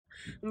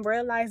I'm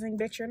realizing,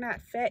 bitch, you're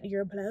not fat,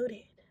 you're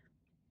bloated.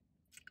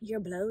 You're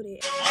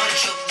bloated.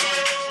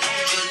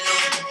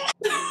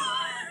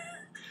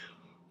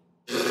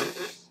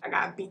 I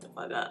got beat the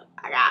fuck up.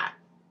 I got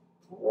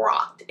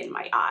rocked in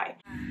my eye.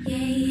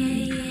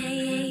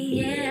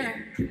 Yeah.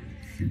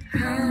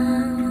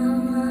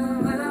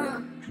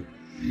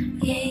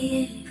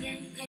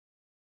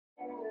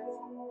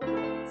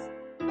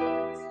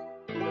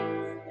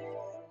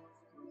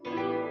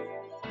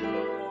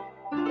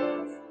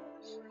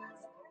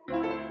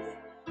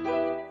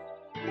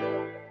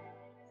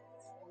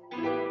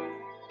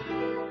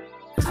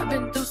 I've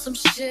been through some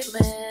shit,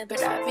 man,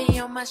 but I be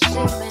on my shit,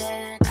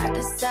 man. I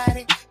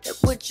decided that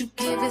what you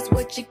give is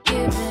what you're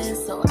giving,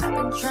 so I've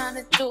been trying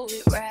to do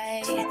it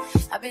right.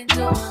 I've been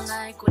doing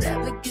like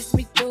whatever gets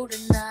me through the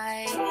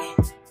night.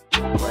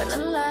 What a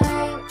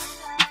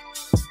life.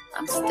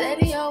 I'm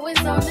steady, always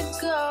on the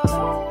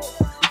go.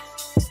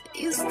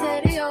 You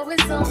steady, always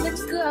on the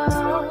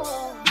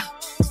go.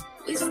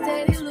 We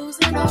steady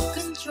losing all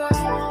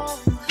control.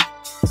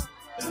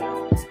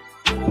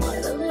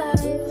 What a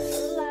life.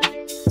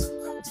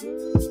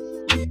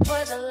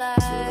 What a life.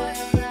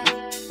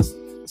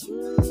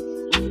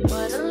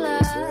 What a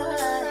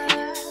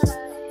life.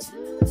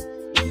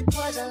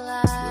 What a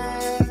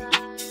life.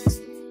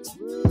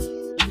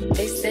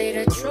 They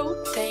say the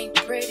truth ain't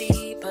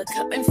pretty, but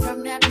coming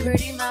from that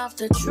pretty mouth,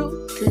 the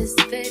truth is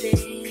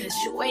fitting.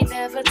 Cause you ain't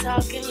never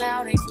talking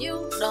loud and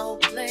you know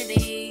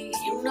plenty.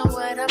 You know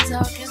what I'm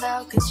talking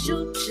about, cause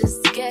you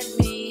just get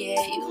me.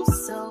 Yeah, you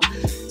so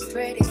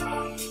pretty.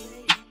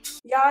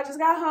 Y'all, just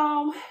got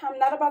home. I'm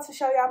not about to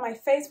show y'all my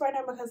face right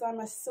now because I'm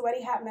a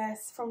sweaty hot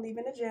mess from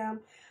leaving the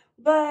gym.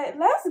 But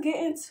let's get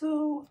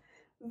into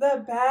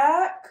the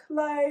back.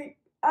 Like,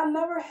 I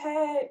never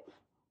had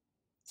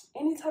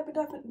any type of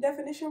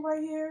definition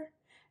right here.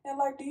 And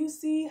like, do you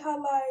see how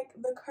like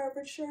the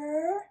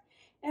curvature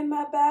in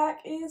my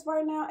back is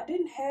right now? I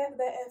didn't have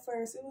that at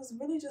first. It was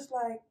really just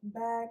like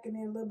back and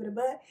then a little bit of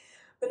butt.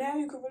 But now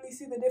you can really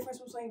see the difference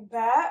between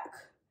back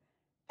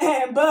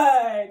and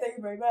butt. Thank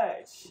you very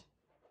much.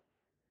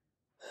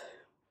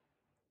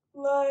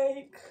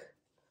 Like,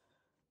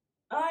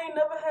 I ain't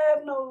never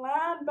had no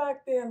line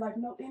back there, like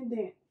no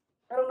indent.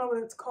 I don't know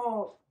what it's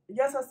called.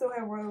 Yes, I still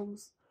have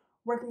rows,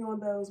 working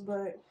on those,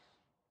 but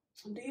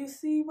do you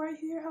see right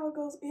here how it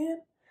goes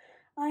in?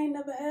 I ain't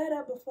never had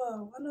that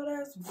before. I know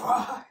that's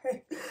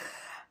right.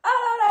 I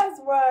know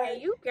that's right. Hey,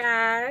 you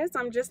guys,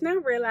 I'm just now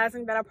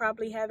realizing that I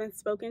probably haven't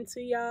spoken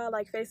to y'all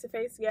like face to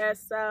face yet.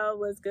 So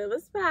what's good,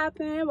 what's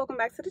poppin'? Welcome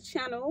back to the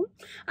channel.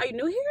 Are you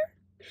new here?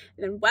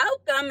 Then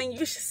welcome, and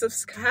you should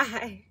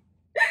subscribe.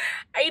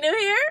 Are you new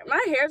here? My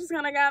hair just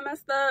kind of got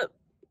messed up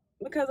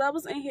because I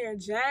was in here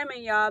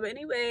jamming, y'all. But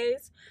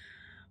anyways,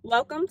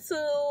 welcome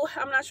to,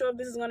 I'm not sure if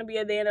this is going to be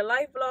a day in the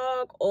life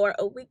vlog or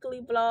a weekly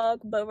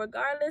vlog, but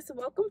regardless,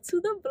 welcome to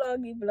the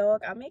vloggy vlog.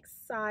 I'm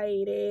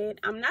excited.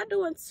 I'm not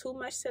doing too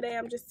much today.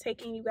 I'm just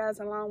taking you guys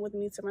along with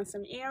me to run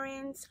some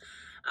errands.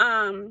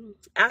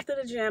 After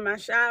the gym, I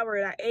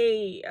showered, I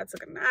ate, I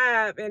took a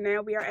nap, and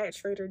now we are at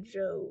Trader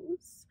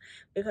Joe's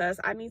because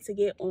I need to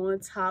get on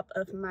top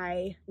of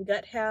my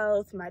gut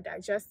health, my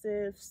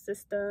digestive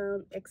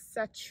system,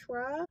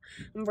 etc.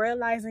 I'm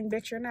realizing,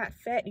 bitch, you're not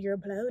fat, you're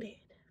bloated.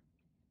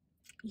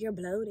 You're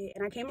bloated.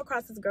 And I came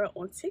across this girl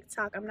on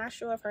TikTok. I'm not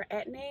sure of her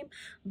 @ name,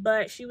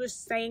 but she was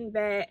saying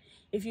that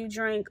if you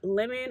drink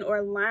lemon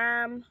or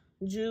lime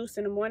juice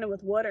in the morning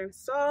with water and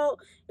salt,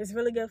 it's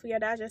really good for your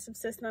digestive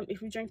system.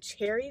 If you drink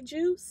cherry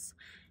juice,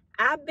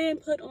 I've been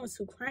put on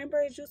to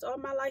cranberry juice all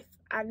my life.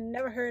 I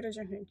never heard of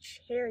drinking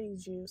cherry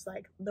juice,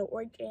 like the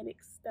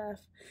organic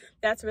stuff.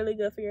 That's really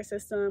good for your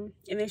system.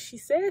 And then she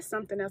says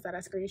something else that I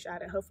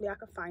screenshotted. Hopefully I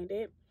can find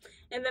it.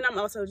 And then I'm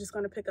also just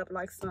going to pick up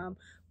like some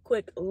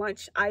quick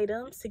lunch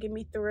items to get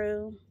me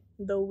through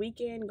the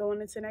weekend going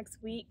into next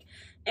week.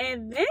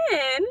 And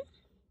then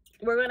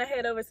we're going to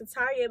head over to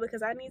Target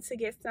because I need to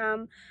get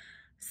some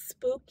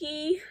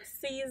spooky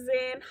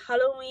season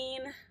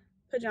Halloween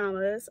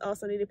pajamas.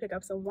 Also need to pick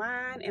up some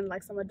wine and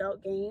like some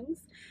adult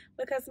games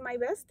because my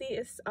bestie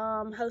is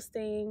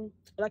hosting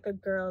like a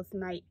girls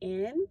night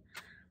in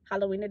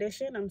Halloween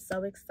edition. I'm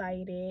so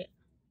excited.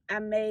 I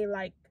may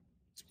like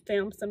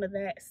film some of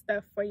that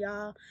stuff for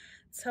y'all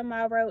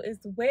tomorrow as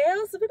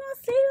well, so we're gonna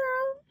see,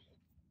 girl.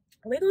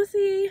 We're gonna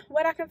see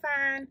what I can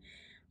find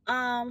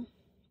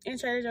in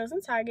Trader Joe's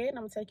and Target, and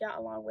I'm gonna take y'all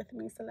along with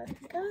me, so let's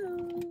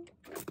go.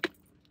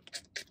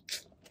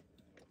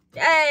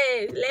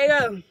 Hey, let's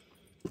go.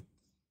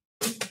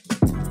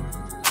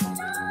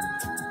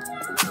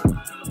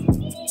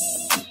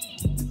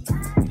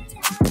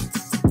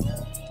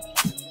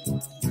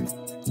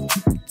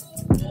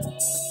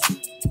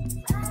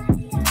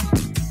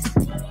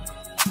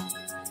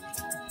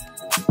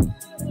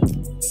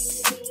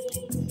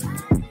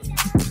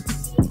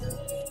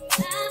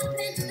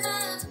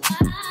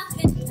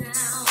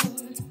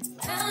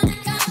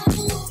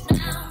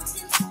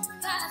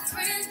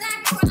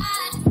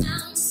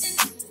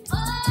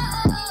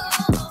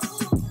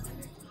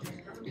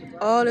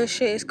 All this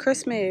shit is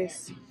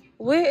Christmas.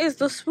 Where is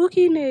the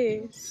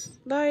spookiness?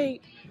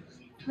 Like,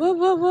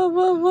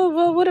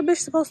 What a bitch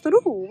supposed to do?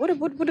 What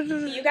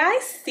You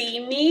guys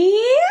see me?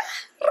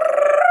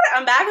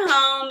 I'm back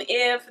home.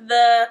 If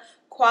the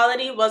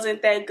quality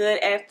wasn't that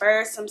good at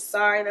first, I'm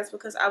sorry. That's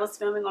because I was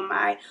filming on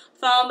my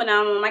phone, but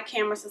now I'm on my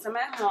camera since I'm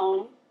at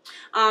home.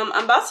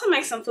 I'm about to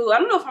make some food. I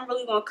don't know if I'm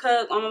really gonna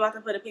cook. I'm about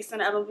to put a piece in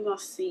the oven. We're gonna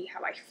see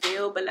how I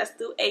feel, but let's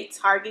do a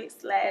Target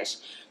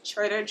 /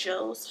 Trader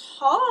Joe's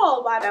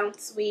haul. Why don't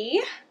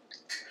we?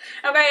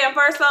 Okay, and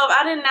first off,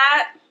 I did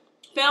not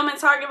film in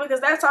Target because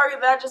that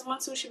Target that I just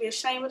went to should be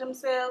ashamed of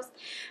themselves.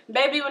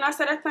 Baby, when I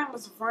said that thing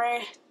was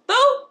ran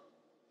through,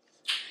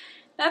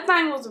 that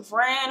thing was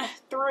ran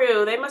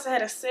through. They must have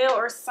had a sale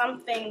or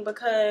something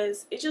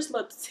because it just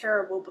looked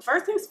terrible. But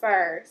first things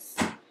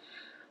first,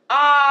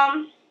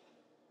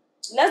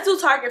 let's do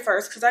Target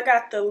first because I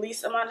got the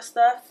least amount of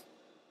stuff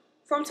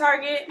from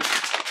Target.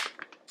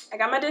 I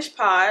got my dish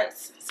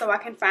pods so I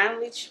can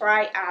finally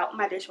try out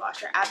my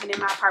dishwasher. I've been in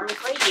my apartment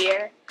for a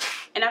year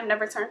and I've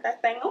never turned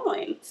that thing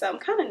on, so I'm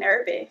kind of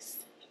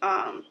nervous.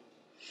 I'm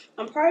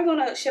probably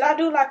gonna, should I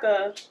do like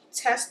a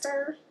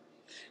tester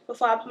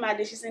before I put my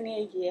dishes in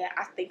there? Yeah,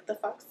 I think the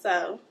fuck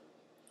so.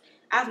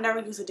 I've never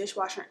used a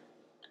dishwasher.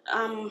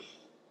 Okay,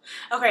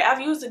 I've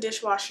used a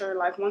dishwasher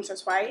like once or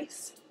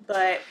twice,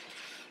 but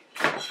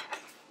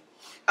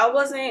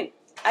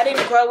I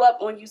didn't grow up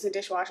on using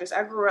dishwashers.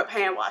 I grew up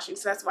hand washing,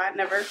 so that's why I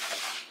never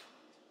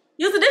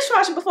used a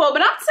dishwasher before.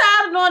 But I'm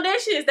tired of doing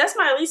dishes. That's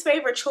my least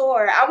favorite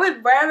chore. I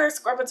would rather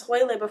scrub a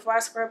toilet before I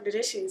scrub the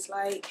dishes.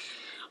 Like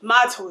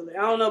my toilet.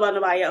 I don't know about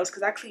nobody else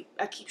because I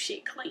keep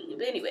shit clean.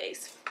 But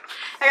anyways,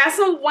 I got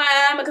some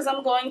wine because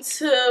I'm going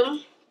to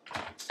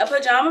a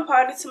pajama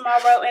party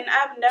tomorrow, and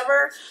I've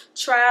never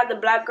tried the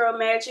Black Girl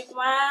Magic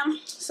wine,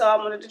 so I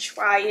wanted to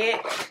try it.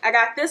 I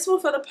got this one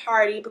for the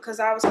party because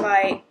I was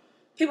like,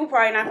 people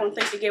probably not gonna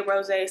think to get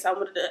rosé, so I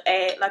wanted to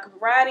add like a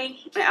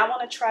variety, and I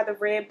want to try the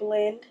red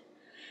blend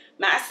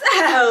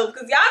myself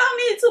because y'all don't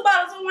need 2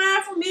 bottles of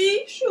wine from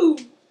me.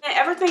 Shoot. And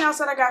everything else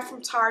that I got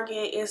from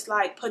Target is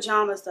like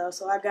pajamas though.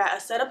 So I got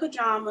a set of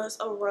pajamas,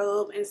 a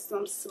robe, and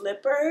some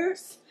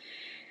slippers,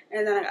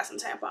 and then I got some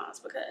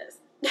tampons because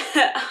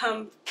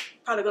I'm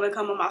probably gonna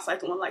come on my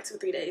cycle in like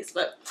 2-3 days.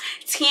 But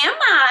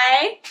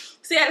TMI.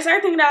 So yeah, that's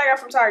everything that I got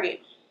from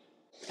Target.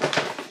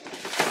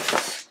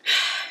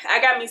 I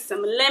got me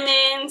some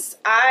lemons.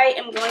 I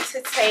am going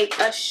to take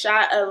a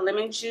shot of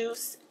lemon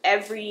juice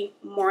every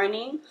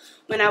morning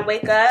when I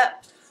wake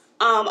up,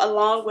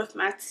 along with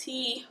my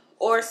tea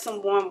or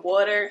some warm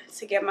water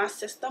to get my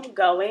system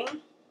going.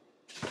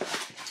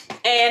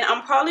 And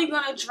I'm probably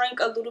going to drink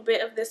a little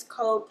bit of this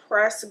cold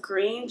pressed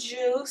green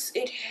juice.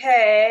 It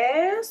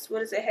has, what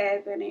does it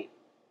have in it?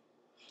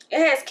 It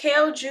has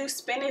kale juice,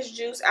 spinach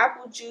juice,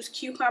 apple juice,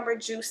 cucumber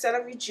juice,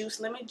 celery juice,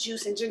 lemon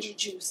juice, and ginger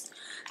juice.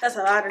 That's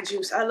a lot of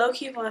juice. I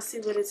low-key want to see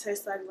what it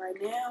tastes like right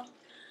now.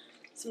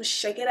 So I'm going to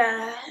shake it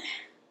out.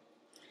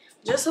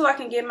 Just so I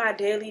can get my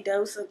daily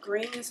dose of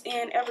greens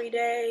in every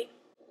day.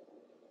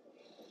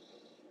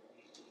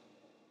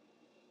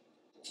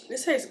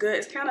 This tastes good.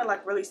 It's kind of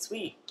like really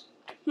sweet.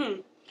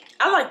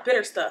 I like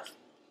bitter stuff.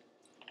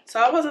 So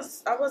I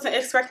wasn't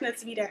expecting it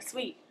to be that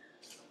sweet.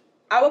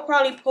 I would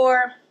probably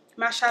pour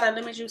my shot of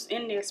lemon juice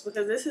in this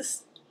because this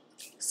is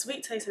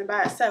sweet tasting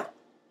by itself.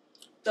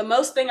 The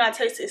most thing I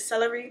taste is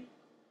celery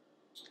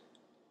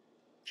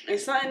and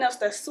something else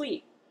that's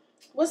sweet.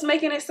 What's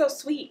making it so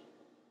sweet?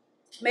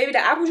 Maybe the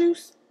apple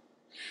juice?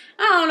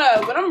 I don't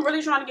know, but I'm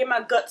really trying to get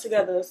my gut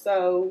together,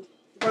 so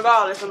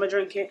regardless, I'm gonna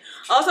drink it.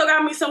 Also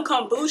got me some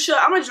kombucha.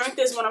 I'm gonna drink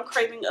this when I'm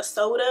craving a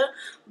soda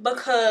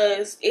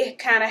because it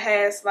kind of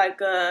has like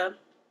a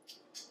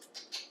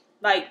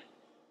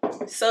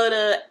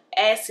soda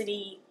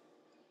acidy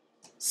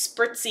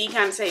spritzy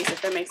kind of taste,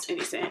 if that makes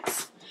any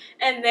sense.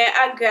 And then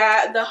I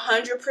got the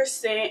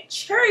 100%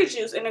 cherry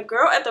juice, and the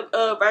girl at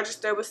the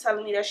register was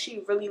telling me that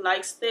she really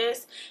likes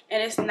this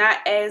and it's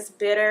not as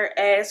bitter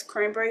as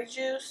cranberry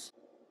juice.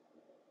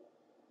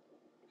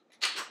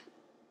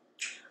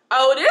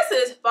 Oh, this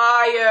is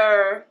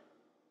fire.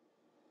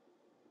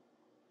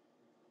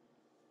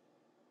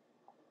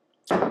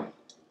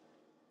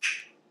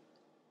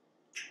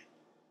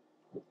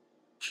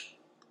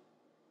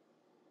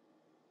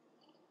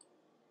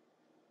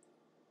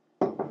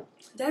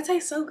 That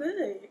tastes so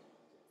good.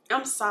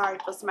 I'm sorry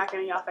for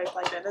smacking in y'all face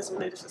like that. That's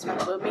really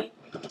disrespectful of me.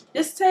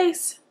 This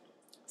tastes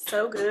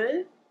so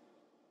good.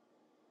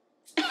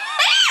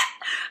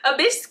 A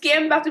bitch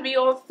skin about to be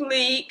on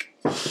fleek.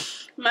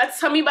 My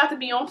tummy about to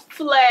be on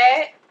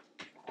flat.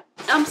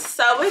 I'm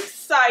so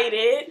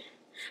excited.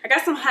 I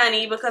got some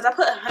honey because I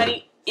put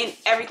honey in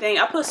everything.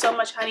 I put so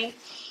much honey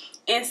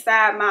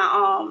inside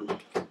my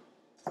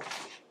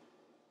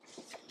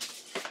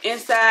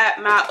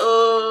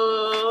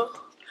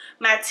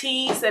my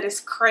teas that is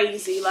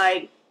crazy.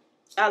 Like,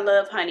 I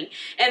love honey.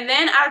 And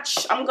then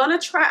I'm gonna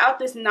try out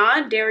this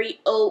non-dairy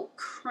oat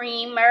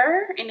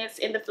creamer, and it's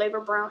in the flavor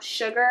brown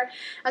sugar.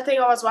 I think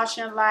I was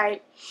watching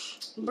like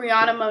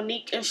Bria'Na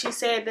Monique, and she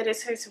said that it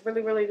tastes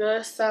really, really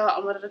good, so I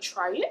wanted to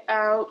try it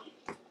out.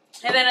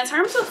 And then in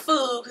terms of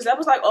food, because that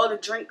was like all the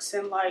drinks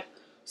and like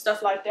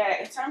stuff like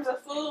that. In terms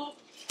of food,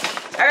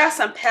 I got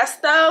some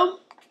pesto.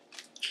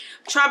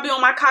 Trying to be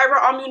on my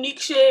Kyra on unique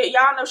shit.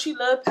 Y'all know she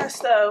love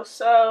pesto.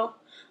 So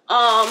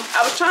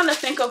I was trying to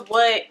think of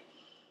what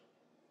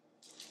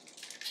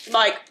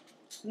like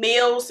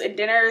meals and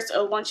dinners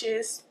or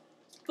lunches,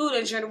 food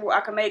in general, I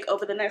can make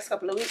over the next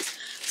couple of weeks.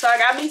 So I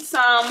got me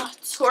some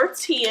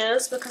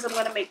tortillas because I'm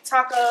gonna make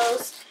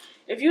tacos.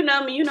 If you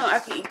know me, you know I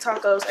can eat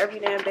tacos every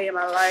damn day of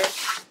my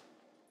life.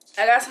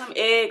 I got some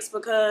eggs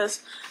because,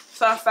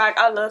 fun fact,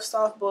 I love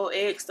soft boiled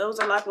eggs. Those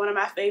are like one of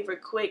my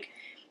favorite quick,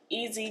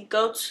 easy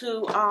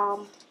go-to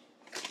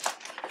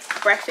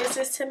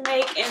breakfasts to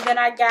make. And then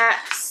I got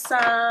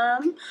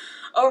some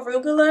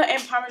arugula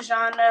and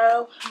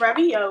parmigiano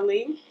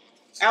ravioli.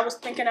 I was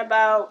thinking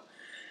about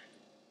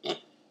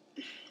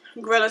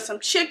grilling some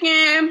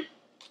chicken,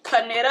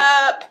 cutting it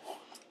up,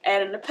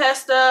 adding the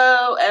pesto,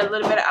 add a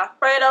little bit of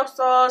Alfredo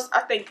sauce.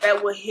 I think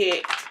that would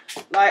hit.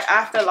 Like,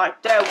 I feel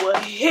like that would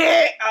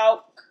hit.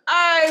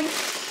 Okay.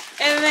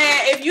 And then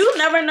if you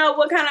never know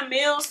what kind of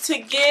meals to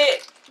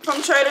get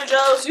from Trader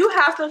Joe's, you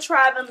have to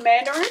try the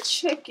Mandarin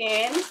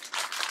chicken.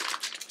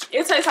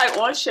 It tastes like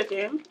orange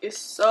chicken. It's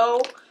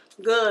so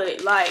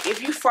good. Like,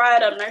 if you fry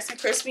it up nice and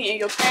crispy in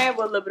your pan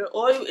with a little bit of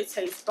oil, it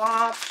tastes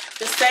bomb.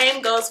 The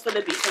same goes for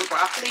the beef and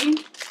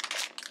broccoli.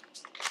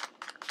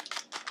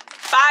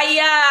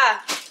 Fire!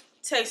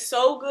 Tastes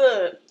so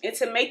good. And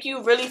to make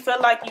you really feel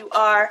like you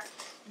are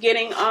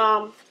getting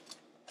to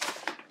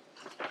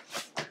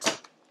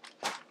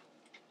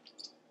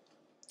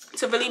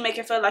really make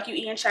it feel like you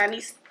eating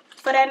Chinese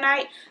for that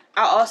night,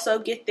 I also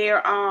get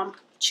their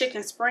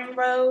chicken spring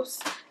rolls.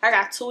 I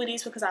got 2 of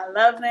these because I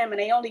love them, and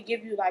they only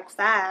give you like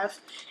 5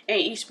 in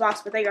each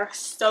box, but they are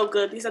so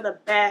good. These are the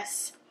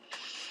best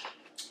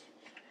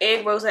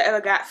egg rolls I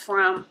ever got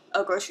from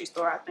a grocery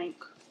store, I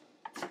think.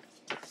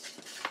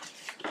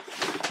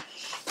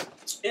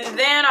 And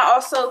then I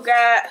also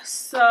got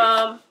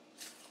some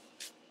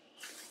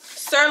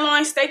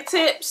sirloin steak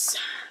tips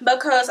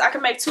because I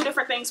can make 2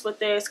 different things with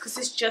this because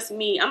it's just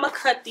me. I'm going to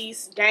cut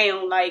these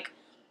down. Like,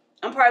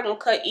 I'm probably going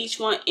to cut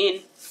each one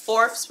in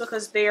 4ths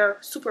because they're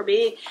super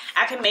big.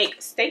 I can make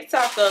steak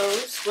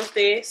tacos with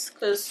this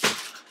because,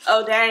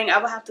 oh dang, I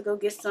will have to go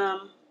get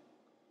some.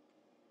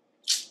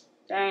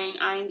 Dang,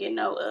 I ain't getting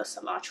no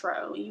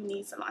cilantro. You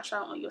need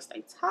cilantro on your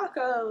steak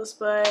tacos,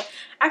 but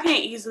I can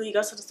easily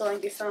go to the store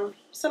and get some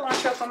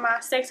cilantro for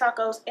my steak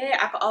tacos. And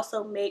I could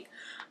also make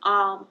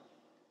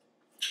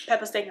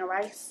pepper steak and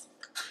rice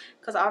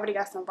because I already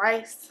got some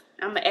rice.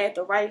 I'm gonna add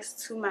the rice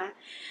to my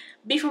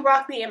beef and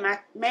broccoli and my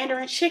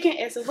Mandarin chicken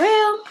as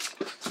well.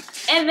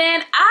 And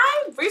then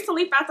I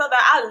recently found out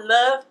that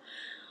I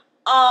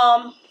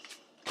love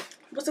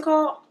what's it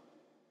called?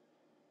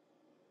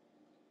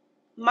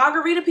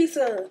 Margarita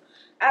pizza.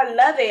 I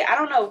love it. I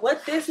don't know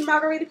what this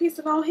margarita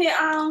pizza gonna hit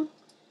on,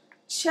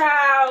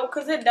 child,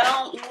 because it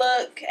don't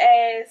look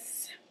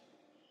as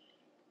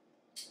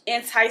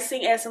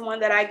enticing as the one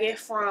that I get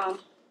from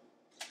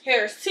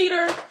Harris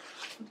Teeter.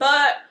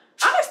 But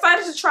I'm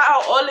excited to try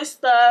out all this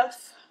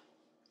stuff.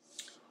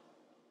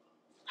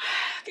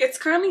 It's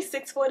currently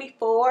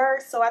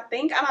 6:44, so I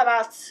think I'm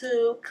about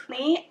to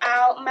clean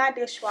out my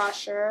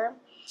dishwasher.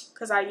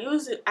 Because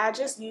I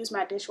just use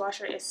my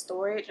dishwasher as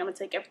storage. I'm going to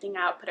take everything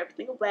out, put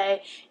everything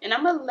away. And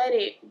I'm going to let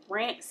it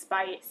rinse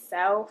by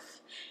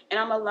itself. And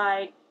I'm going to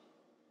like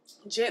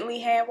gently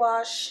hand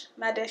wash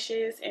my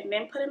dishes and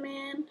then put them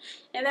in.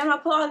 And then I'm going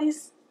to put all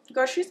these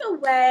groceries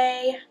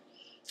away.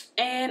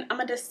 And I'm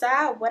going to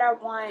decide what I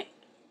want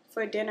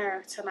for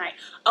dinner tonight.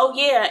 Oh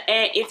yeah,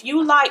 and if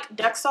you like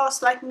duck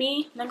sauce like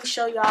me, let me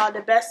show y'all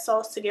the best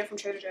sauce to get from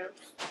Trader Joe's.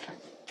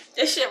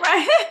 This shit right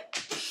here.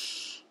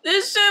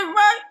 This shit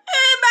right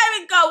here,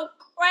 baby, go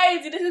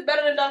crazy. This is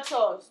better than duck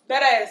sauce.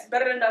 Better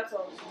than duck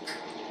sauce.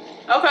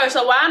 Okay,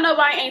 so why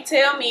nobody ain't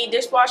tell me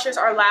dishwashers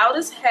are loud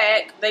as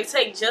heck. They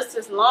take just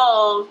as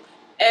long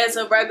as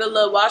a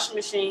regular washing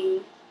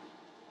machine.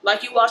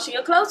 Like you washing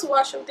your clothes to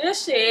wash your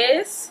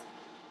dishes.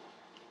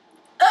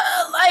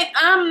 Like,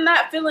 I'm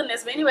not feeling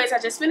this. But anyways, I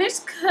just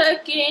finished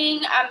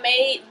cooking. I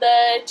made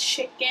the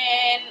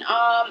chicken,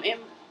 and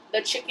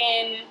the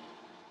chicken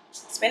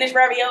spinach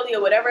ravioli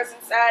or whatever's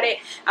inside it.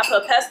 I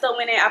put pesto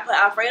in it. I put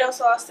Alfredo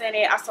sauce in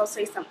it. I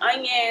sauteed some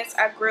onions.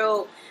 I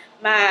grilled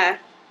my,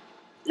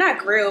 not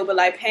grilled, but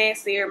like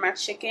pan-seared my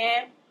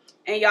chicken.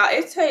 And y'all,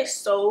 it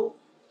tastes so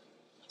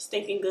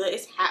stinking good.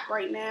 It's hot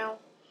right now.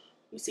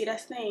 You see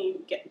that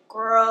thing?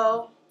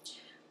 Girl.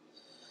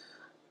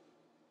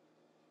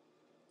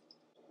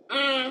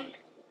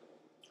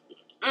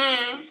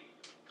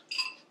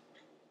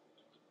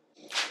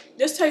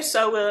 This tastes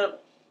so good.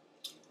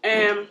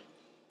 And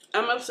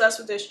I'm obsessed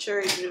with this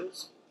cherry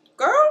juice.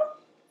 Girl,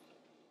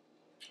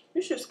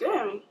 you should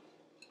scare me.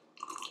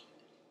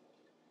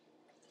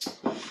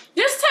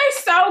 This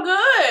tastes so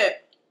good.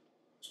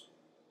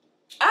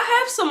 I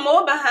have some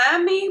more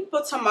behind me,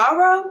 but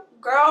tomorrow,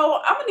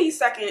 girl, I'm gonna need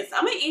seconds.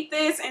 I'm gonna eat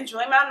this,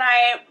 enjoy my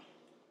night.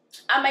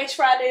 I may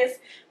try this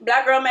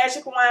Black Girl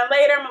Magic wine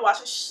later. I'm gonna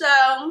watch a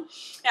show.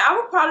 And I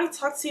will probably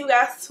talk to you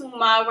guys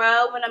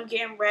tomorrow when I'm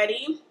getting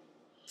ready.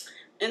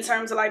 in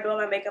terms of like doing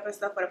my makeup and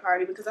stuff for the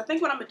party, because I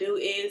think what I'm gonna do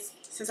is,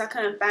 since I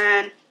couldn't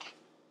find,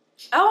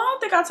 I don't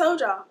think I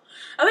told y'all,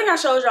 I think I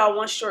showed y'all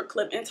one short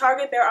clip. In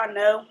Target there are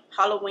no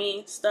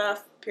Halloween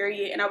stuff,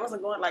 period, and I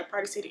wasn't going like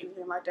Party City or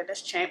anything like that.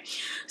 That's champ.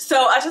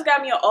 So I just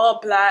got me an all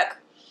black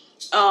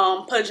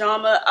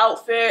pajama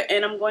outfit,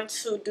 and I'm going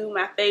to do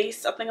my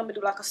face. I think I'm gonna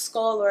do like a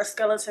skull or a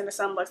skeleton or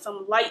something, like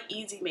some light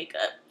easy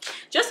makeup,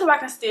 just so I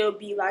can still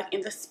be like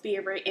in the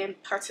spirit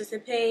and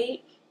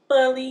participate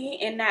fully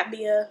and not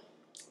be a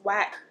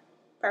whack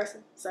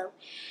person. So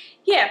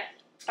yeah,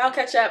 I'll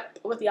catch up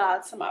with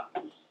y'all tomorrow.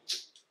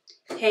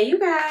 Hey you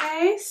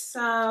guys,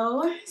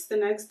 so it's the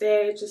next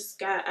day. I just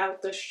got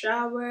out the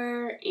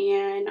shower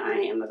and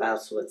I am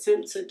about to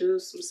attempt to do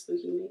some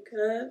spooky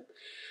makeup.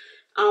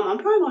 I'm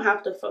probably gonna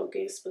have to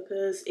focus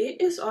because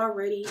it is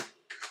already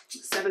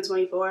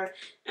 7:24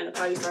 and the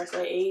party starts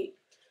at 8.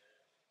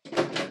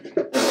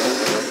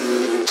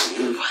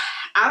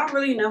 I don't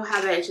really know how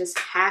that just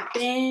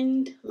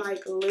happened.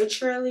 Like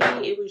literally,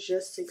 it was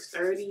just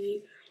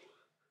 6:30.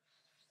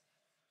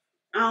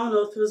 I don't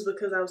know if it was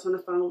because I was on the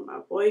phone with my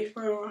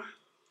boyfriend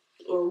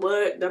or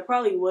what. That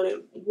probably what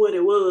it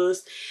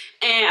was.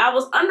 And I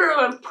was under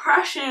the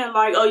impression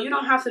like, oh, you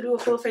don't have to do a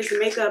full face of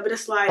makeup, but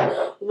it's like,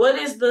 what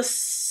is the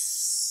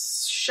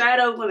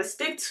shadow gonna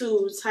stick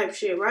to type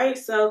shit, right?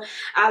 So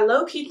I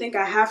low-key think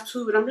I have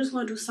to, but I'm just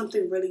gonna do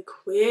something really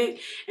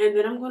quick, and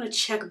then I'm gonna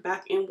check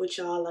back in with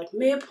y'all like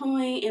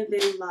midpoint, and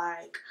then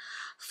like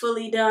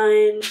fully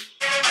done.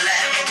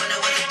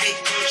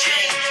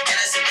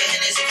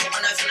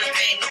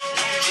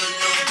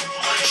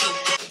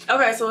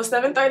 Okay, so it's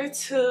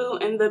 7:32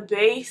 and the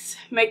base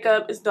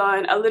makeup is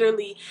done. I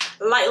literally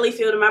lightly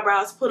filled in my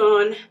brows, put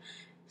on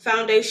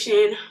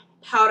foundation,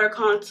 powder,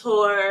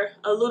 contour,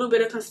 a little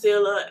bit of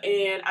concealer,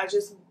 and I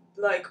just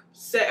like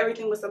set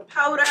everything with some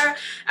powder. I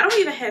don't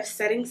even have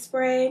setting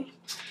spray.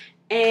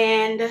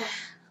 And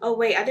oh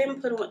wait, I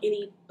didn't put on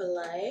any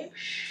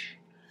blush.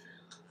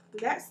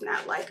 That's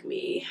not like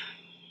me.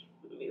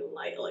 Let me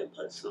lightly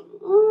put some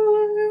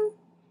on.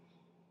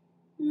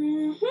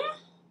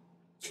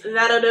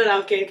 That'll do,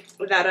 okay,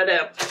 that'll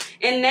do.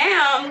 And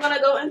now I'm gonna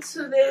go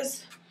into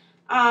this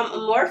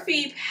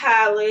Morphe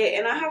palette,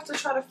 and I have to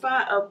try to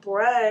find a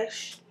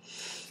brush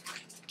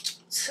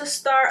to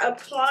start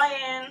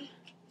applying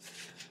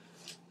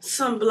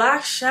some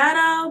black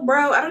shadow.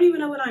 Bro, I don't even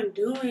know what I'm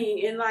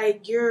doing, and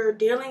like you're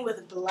dealing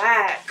with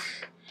black,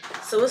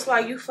 so it's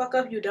like you fuck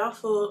up, you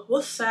doubtful.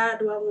 What side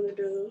do I want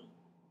to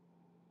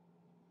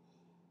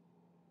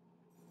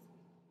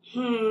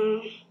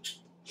do?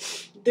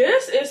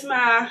 This is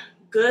my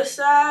good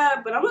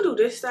side, but I'm gonna do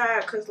this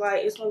side because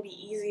like it's gonna be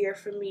easier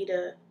for me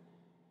to,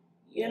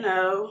 you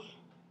know.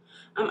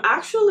 I'm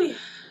actually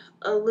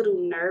a little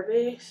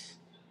nervous.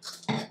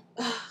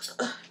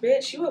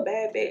 Bitch, you a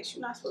bad bitch.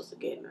 You're not supposed to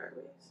get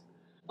nervous.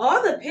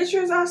 All the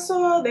pictures I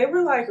saw, they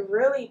were like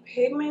really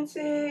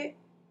pigmented,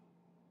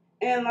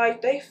 and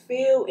like they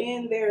fill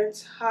in their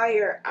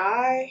entire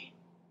eye.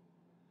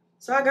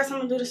 So I guess I'm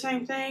gonna do the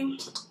same thing.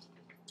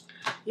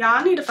 Y'all,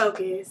 I need to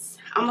focus.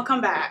 I'm gonna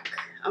come back.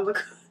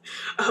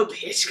 Oh,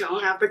 bitch,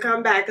 gonna have to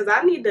come back because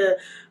I need to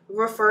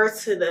refer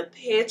to the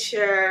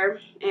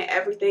picture and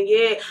everything.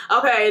 Yeah,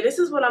 okay, this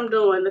is what I'm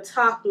doing, the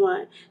top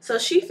one. So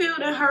she filled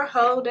in her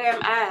whole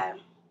damn eye.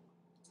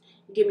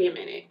 Give me a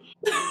minute.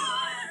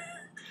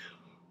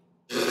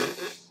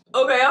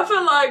 Okay, I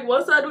feel like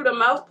once I do the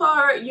mouth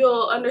part,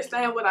 you'll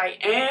understand what I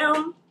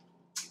am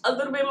a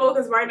little bit more,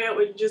 because right now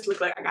it just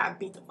looks like I got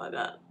beat the fuck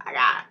up. I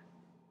got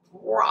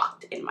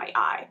rocked in my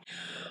eye.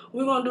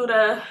 We're gonna do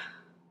the,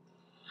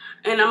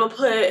 and I'm gonna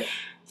put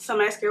some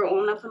mascara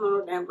on. I'm putting on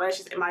no damn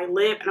blushes in my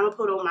lip, and I'm gonna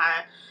put on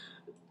my,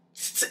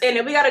 and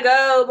then we gotta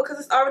go because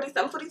it's already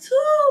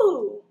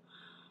 7:42.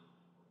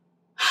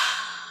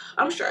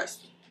 I'm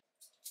stressed.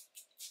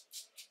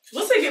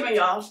 What's it giving,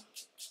 y'all?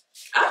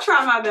 I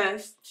try my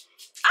best.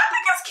 I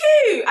think it's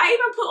cute. I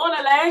even put on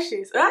the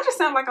lashes. I just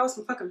sound like I was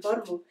some fucking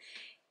Buttermilk.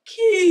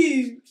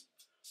 Cute.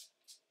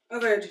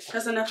 Okay,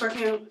 that's enough for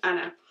him. I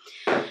know.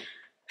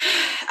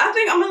 I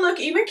think I'm gonna look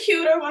even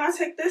cuter when I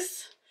take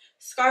this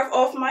scarf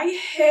off my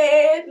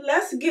head.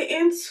 Let's get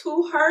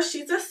into her.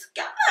 She's a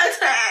skeleton.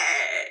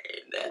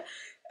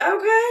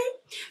 Okay.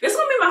 This is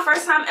gonna be my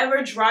first time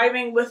ever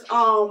driving with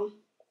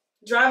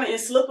driving in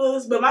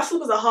slippers, but my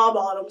slippers are hard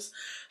bottoms.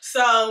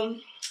 So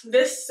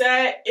this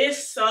set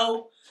is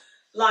so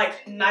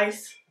like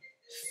nice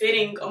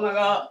fitting. Oh my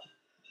god.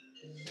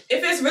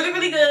 It fits really,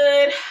 really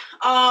good.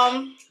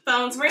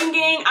 Phone's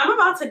ringing. I'm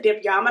about to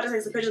dip, y'all. I'm about to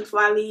take some pictures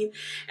before I leave,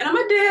 and I'm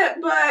gonna dip.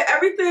 But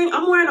everything,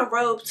 I'm wearing a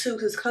robe too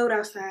because it's cold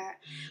outside.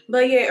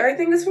 But yeah,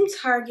 everything is from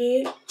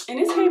Target, and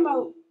this came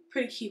out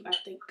pretty cute, I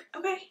think.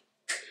 Okay,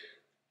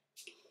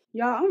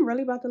 y'all, I'm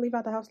really about to leave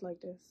out the house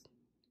like this.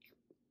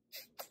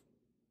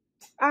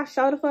 I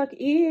sure the fuck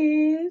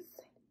is.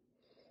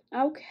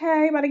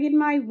 Okay, about to get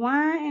my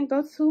wine and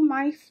go to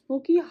my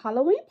spooky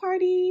Halloween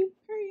party.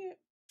 Period.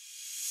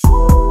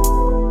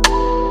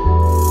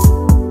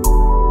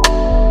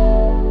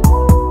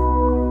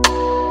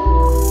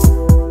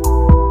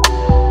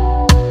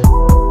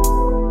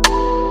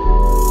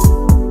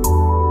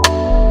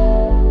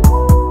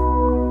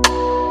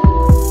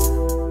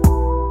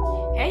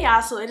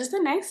 y'all, so it is the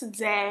next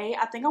day.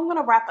 I think I'm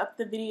gonna wrap up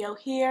the video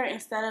here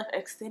instead of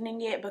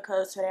extending it,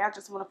 because today I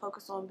just want to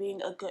focus on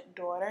being a good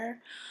daughter.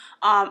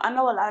 I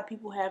know a lot of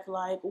people have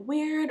like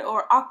weird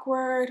or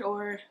awkward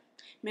or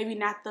maybe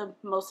not the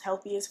most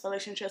healthiest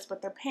relationships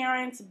with their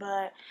parents,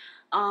 but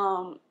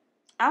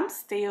I'm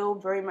still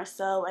very much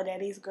so a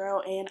daddy's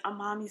girl and a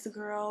mommy's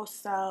girl.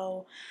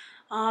 So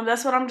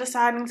that's what I'm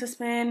deciding to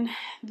spend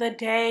the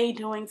day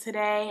doing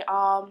today.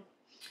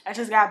 I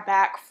just got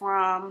back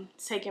from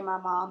taking my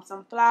mom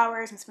some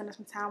flowers and spending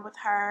some time with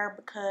her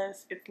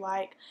because it's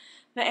like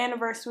the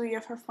anniversary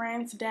of her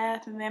friend's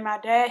death. And then my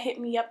dad hit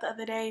me up the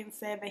other day and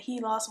said that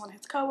he lost one of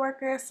his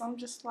coworkers. So I'm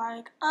just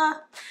like, I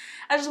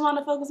just want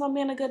to focus on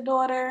being a good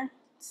daughter.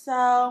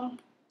 So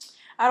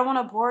I don't want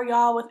to bore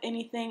y'all with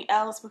anything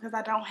else because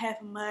I don't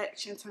have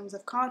much in terms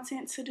of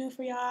content to do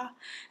for y'all.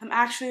 I'm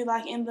actually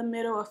like in the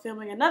middle of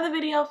filming another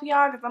video for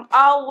y'all because I'm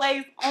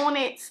always on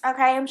it.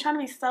 Okay, I'm trying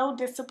to be so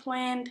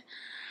disciplined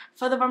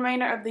for the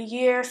remainder of the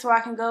year so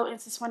I can go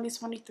into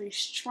 2023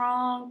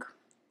 strong.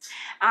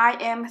 I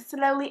am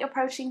slowly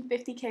approaching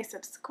 50K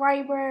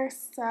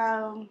subscribers,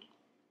 so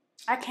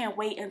I can't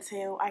wait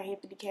until I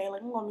hit 50K.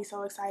 Like, I'm gonna be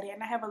so excited,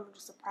 and I have a little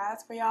surprise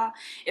for y'all.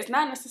 It's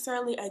not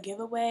necessarily a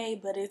giveaway,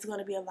 but it's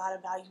gonna be a lot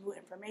of valuable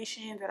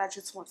information that I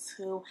just want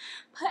to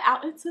put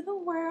out into the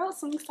world.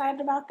 So I'm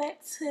excited about that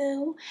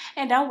too.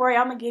 And don't worry,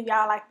 I'm gonna give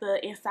y'all like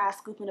the inside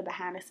scoop and the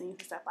behind the scenes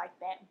and stuff like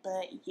that.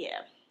 But yeah,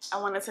 I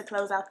wanted to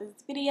close out this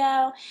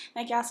video.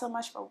 Thank y'all so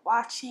much for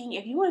watching.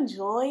 If you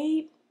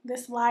enjoyed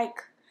this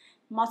like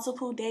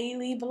multiple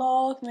daily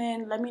vlogs,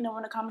 then let me know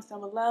in the comments down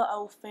below. I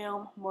will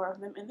film more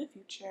of them in the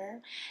future,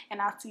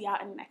 and I'll see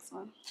y'all in the next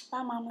one.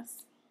 Bye,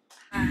 mamas.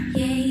 Yeah,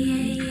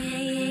 yeah,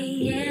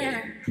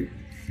 yeah, yeah.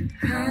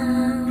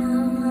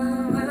 Oh.